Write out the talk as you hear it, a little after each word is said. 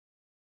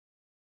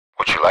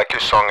you like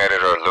your song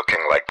editor looking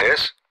like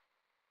this?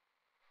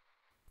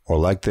 Or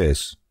like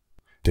this?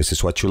 This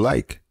is what you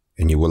like,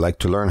 and you would like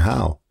to learn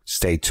how.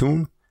 Stay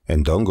tuned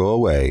and don't go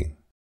away.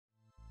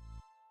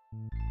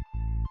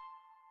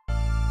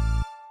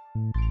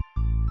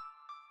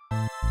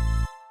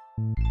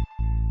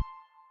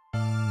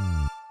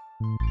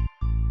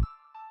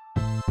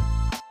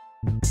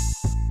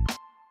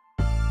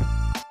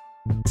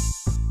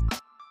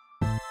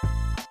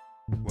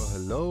 Well,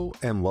 hello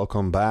and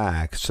welcome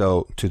back.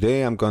 So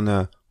today I'm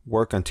gonna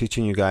work on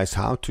teaching you guys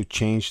how to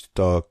change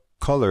the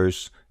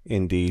colors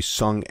in the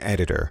song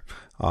editor.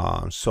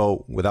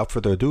 So without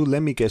further ado,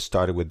 let me get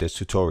started with this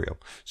tutorial.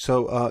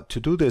 So to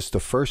do this, the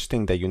first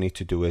thing that you need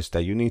to do is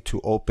that you need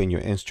to open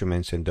your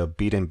instruments in the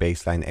beat and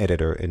bassline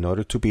editor in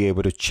order to be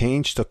able to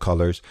change the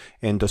colors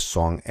in the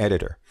song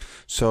editor.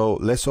 So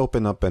let's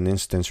open up an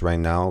instance right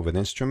now of an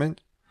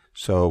instrument.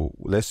 So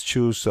let's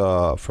choose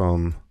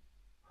from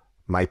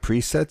my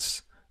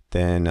presets,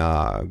 then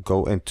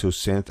go into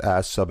synth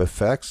as sub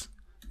effects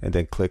and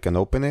then click and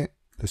open it.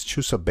 Let's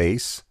choose a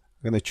bass.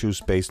 I'm going to choose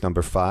bass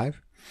number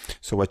 5.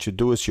 So what you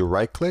do is you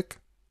right click,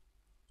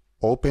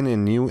 open a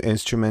new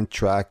instrument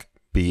track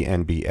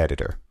BNB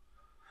editor.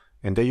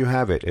 And there you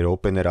have it. It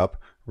opened it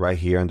up right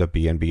here in the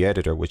BNB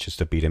editor, which is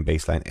the beat and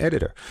bassline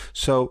editor.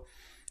 So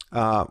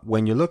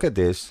when you look at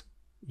this,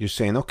 you're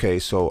saying, okay,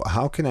 so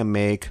how can I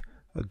make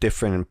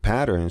different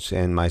patterns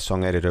in my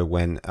song editor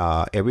when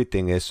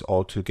everything is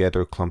all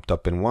together clumped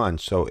up in one?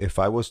 So if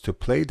I was to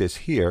play this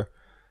here,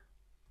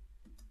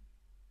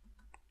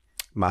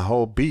 my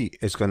whole beat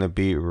is going to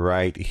be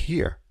right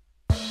here.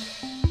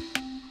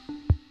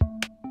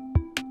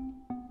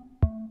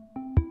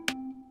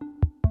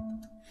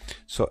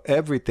 So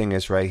everything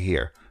is right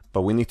here,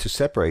 but we need to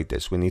separate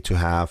this. We need to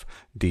have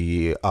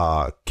the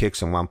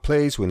kicks in one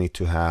place. We need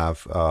to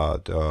have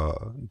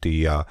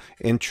the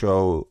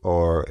intro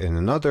or in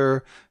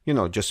another,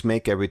 just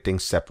make everything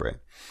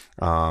separate.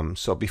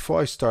 So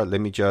before I start,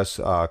 let me just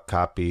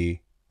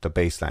copy the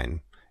bassline.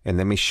 And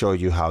let me show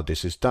you how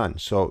this is done.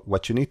 So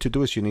what you need to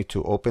do is you need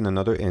to open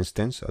another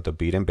instance of the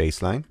beat and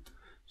bassline.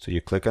 So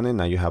you click on it,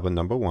 now you have a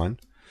number 1.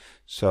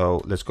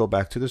 So let's go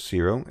back to the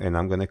 0 and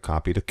I'm going to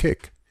copy the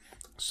kick.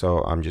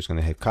 So I'm just going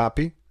to hit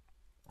copy,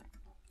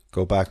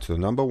 go back to the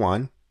number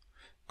 1,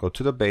 go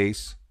to the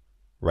bass,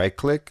 right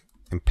click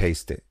and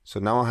paste it. So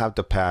now I have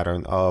the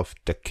pattern of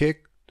the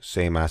kick,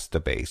 same as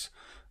the bass.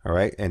 All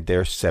right, and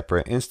they're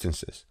separate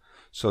instances.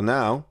 So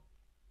now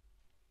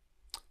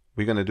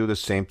we're going to do the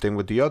same thing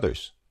with the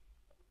others.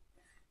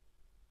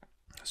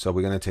 So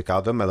we're going to take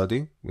out the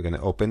melody. We're going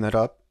to open it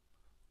up,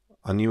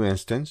 a new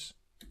instance.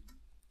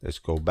 Let's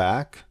go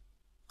back,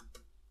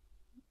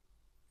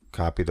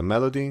 copy the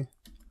melody,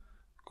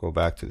 go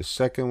back to the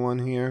second one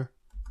here,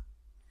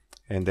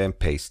 and then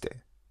paste it.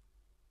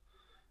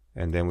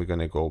 And then we're going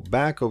to go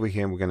back over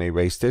here and we're going to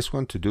erase this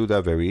one. To do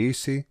that, very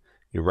easy.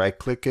 You right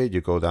click it,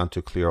 you go down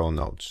to clear all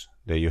notes.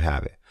 There you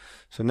have it.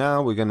 So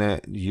now we're going to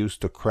use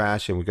the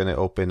crash and we're going to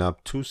open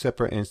up 2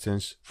 separate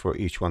instances for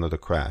each one of the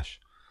crash.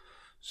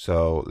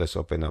 So let's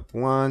open up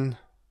one.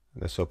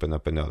 Let's open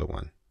up another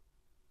one.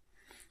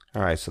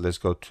 All right, so let's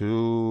go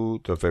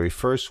to the very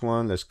first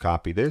one. Let's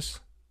copy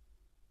this.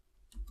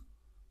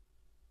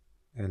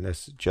 And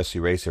let's just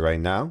erase it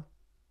right now.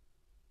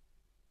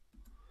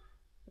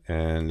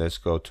 And let's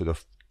go to the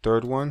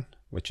third one,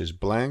 which is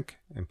blank,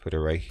 and put it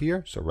right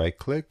here. So right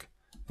click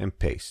and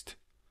paste.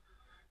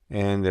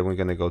 And then we're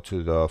going to go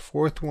to the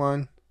fourth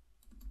one,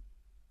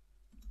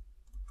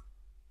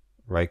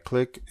 right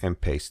click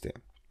and paste it.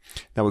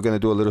 Now we're going to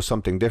do a little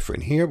something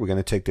different here. We're going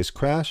to take this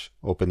crash,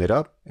 open it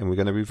up, and we're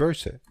going to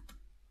reverse it.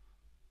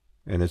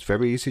 And it's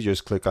very easy.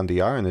 Just click on the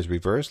R and it's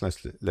reversed.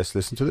 Let's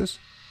listen to this.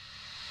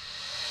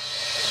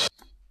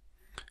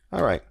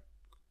 All right.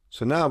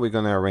 So now we're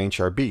going to arrange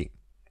our beat.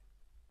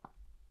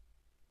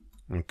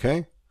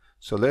 Okay.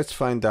 So let's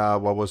find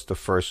out what was the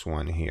first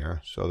one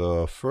here. So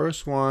the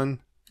first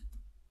one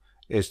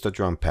is the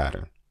drum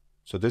pattern.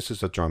 So this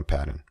is the drum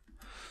pattern.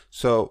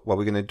 So what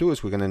we're going to do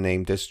is we're going to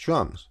name this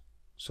drums.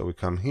 So we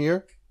come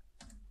here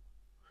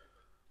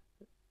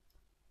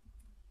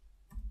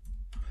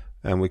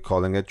and we're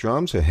calling it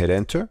drums and hit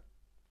enter.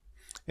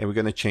 And we're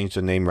going to change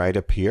the name right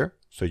up here.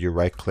 So you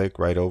right click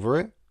right over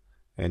it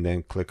and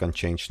then click on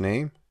change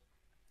name.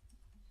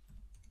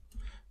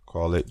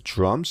 Call it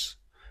drums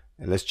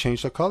and let's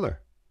change the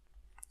color.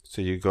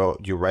 So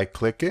you right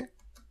click it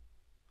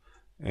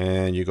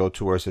and you go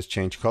to where it says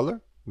change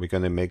color. We're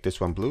going to make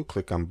this one blue.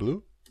 Click on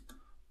blue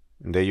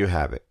and there you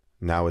have it.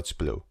 Now it's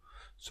blue.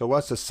 So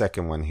what's the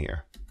second one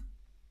here?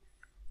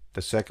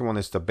 The second one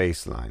is the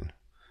bass line.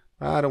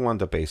 I don't want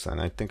the bass line.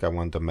 I think I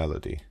want the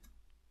melody.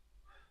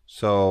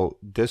 So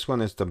this one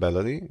is the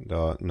melody,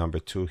 the number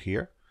 2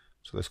 here.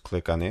 So let's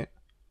click on it.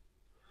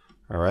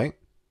 All right.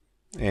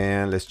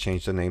 And let's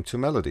change the name to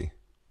melody.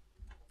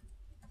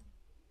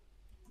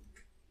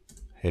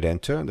 Hit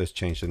enter. Let's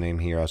change the name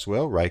here as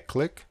well. Right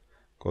click,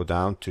 go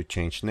down to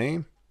change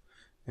name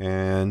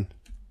and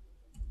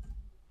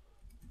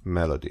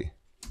melody.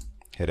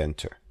 Hit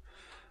enter.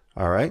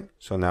 All right,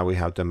 so now we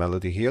have the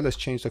melody here. Let's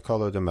change the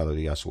color of the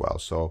melody as well.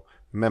 So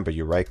remember,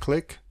 you right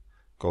click,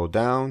 go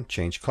down,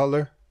 change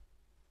color,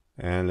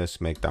 and let's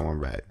make that one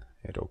red.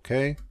 Hit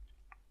OK.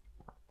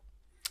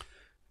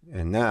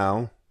 And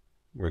now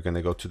we're going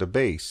to go to the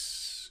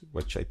bass,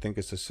 which I think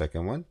is the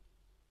second one.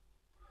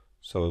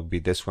 So it'll be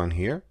this one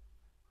here.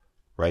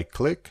 Right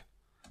click,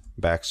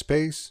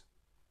 backspace,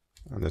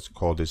 and let's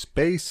call this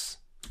bass.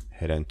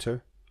 Hit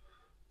enter.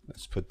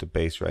 Let's put the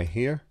bass right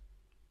here.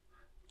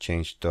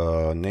 Change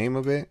the name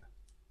of it.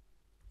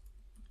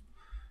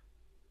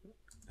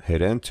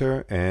 Hit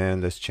enter,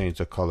 and let's change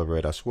the color of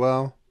it as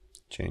well.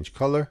 Change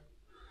color.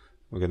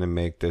 We're going to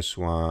make this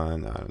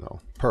one, I don't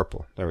know,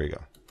 purple. There we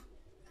go.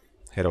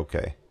 Hit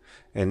OK.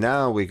 And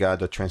now we got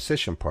the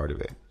transition part of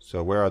it.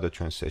 So where are the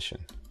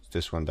transition? It's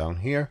this one down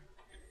here,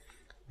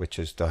 which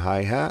is the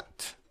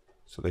hi-hat.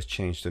 So let's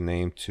change the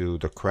name to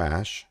the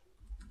crash.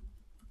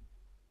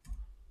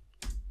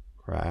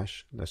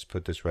 Crash. Let's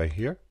put this right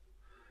here.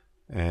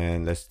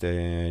 And let's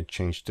then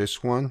change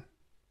this one.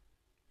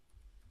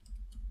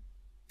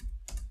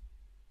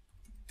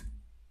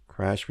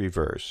 Crash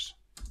reverse.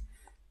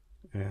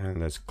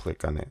 And let's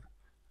click on it.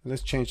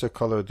 Let's change the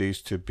color of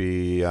these to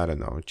be, I don't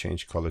know,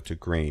 change color to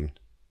green.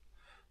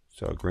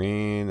 So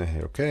green,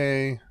 hit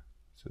OK.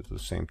 So the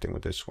same thing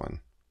with this one.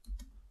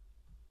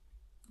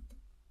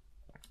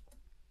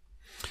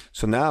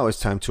 So now it's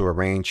time to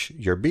arrange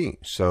your beat.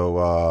 So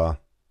I'm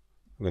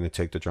going to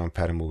take the drum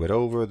pad and move it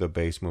over, the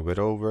bass, move it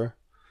over.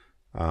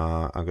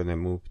 I'm going to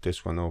move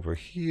this one over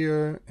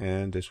here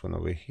and this one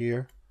over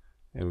here.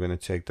 And we're going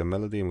to take the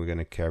melody and we're going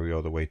to carry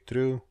all the way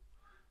through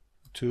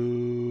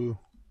to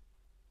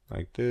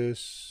like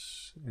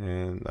this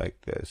and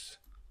like this.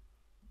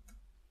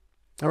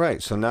 All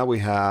right, so now we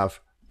have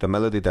the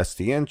melody, that's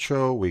the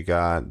intro. We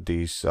got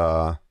these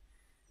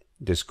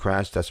this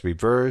crash, that's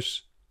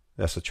reverse.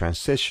 That's a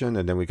transition,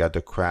 and then we got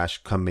the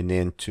crash coming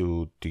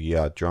into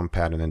the drum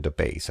pattern and the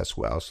bass as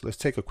well. So let's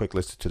take a quick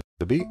listen to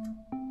the beat.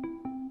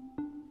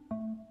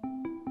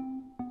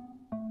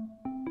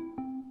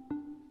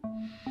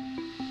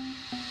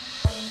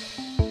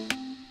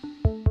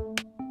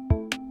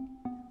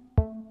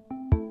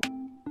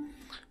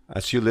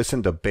 As you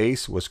listen, the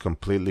bass was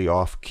completely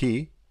off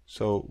key,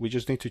 so we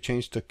just need to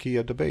change the key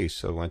of the bass.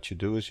 So what you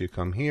do is you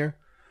come here,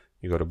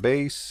 you go to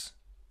bass,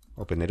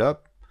 open it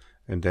up,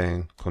 and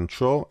then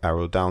control,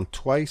 arrow down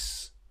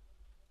twice.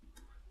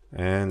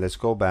 And let's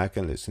go back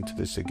and listen to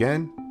this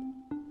again.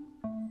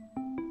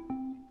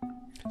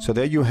 So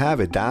there you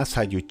have it. That's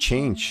how you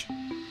change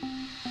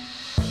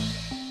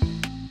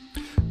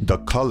the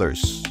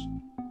colors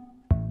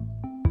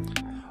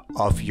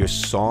of your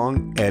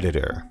song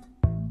editor.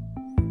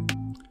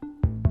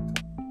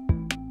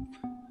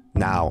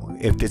 Now,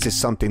 if this is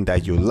something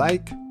that you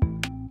like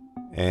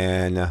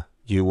and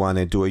you want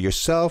to do it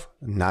yourself,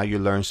 now you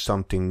learn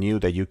something new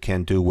that you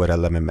can do with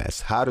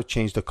LMMS, how to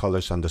change the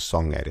colors on the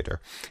song editor.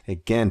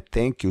 Again,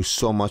 thank you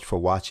so much for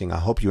watching. I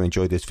hope you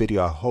enjoyed this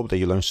video. I hope that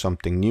you learned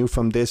something new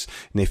from this.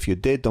 And if you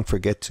did, don't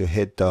forget to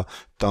hit the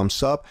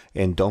thumbs up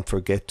and don't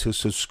forget to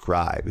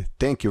subscribe.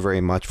 Thank you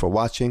very much for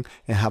watching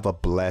and have a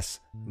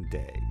blessed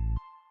day.